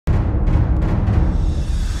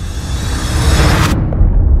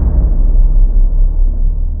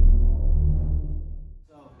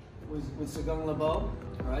Labo,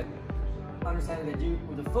 right? Understanding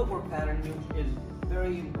that the footwork pattern is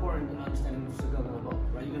very important in understanding the Sagang Labo,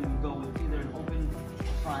 right? You're going to go with either an open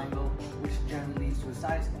triangle, which generally leads to a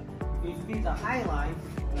side step. If you feed the high line,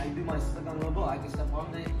 when I do my Sagang Labo, I can step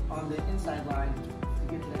on the inside line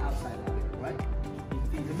to get to the outside line, right?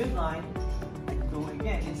 If you feed the midline, I can go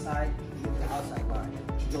again inside to get to the outside line.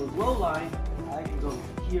 If you go low line, I can go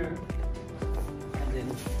here and then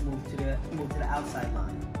move to the outside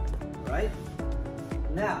line, right?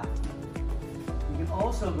 Now, you can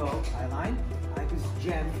also go high line. I can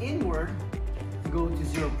jam inward to go into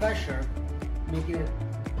zero pressure, making it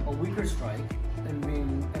a weaker strike and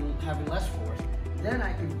having less force. Then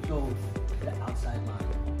I can go to the outside line,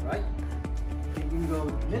 right? You can go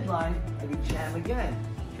midline, I can jam again,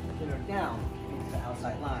 pin her down into the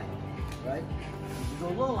outside line, right? If you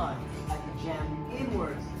go low line, I can jam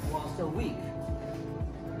inward while still weak,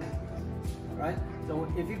 right? So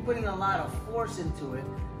if you're putting a lot of force into it,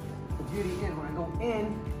 the beauty is when I go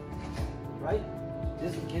in, right?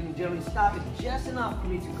 This can generally stop it just enough for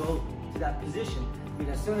me to go to that position.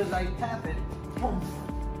 Because as soon as I tap it, boom,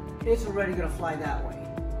 it's already gonna fly that way.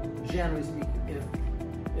 Generally speaking,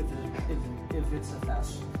 if it's a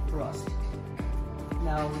fast thrust.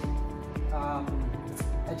 Now,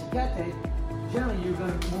 Echekete, generally you're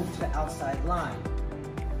gonna move to the outside line.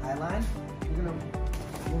 High line, you're gonna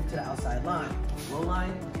move to the outside line. Low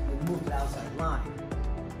line, you move to the outside line.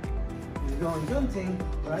 You're going Gunting,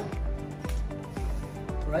 right?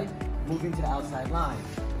 Right? Moving to the outside line.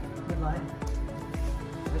 Midline.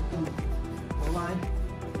 Low line.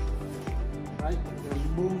 Right? You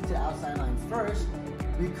move to the outside line first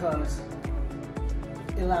because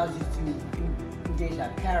it allows you to engage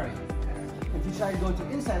that parry. If you try to go to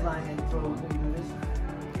inside line and throw and do this,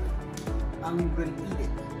 I'm going to eat it.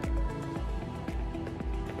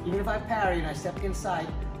 Even if I parry and I step inside,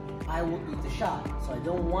 I will eat the shot. So I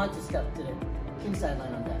don't want to step to the inside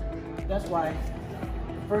line on that. That's why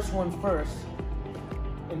the first one first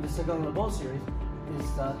in the Sagang Labo series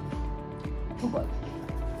is the Hubod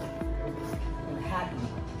and hack,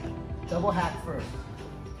 double hack first.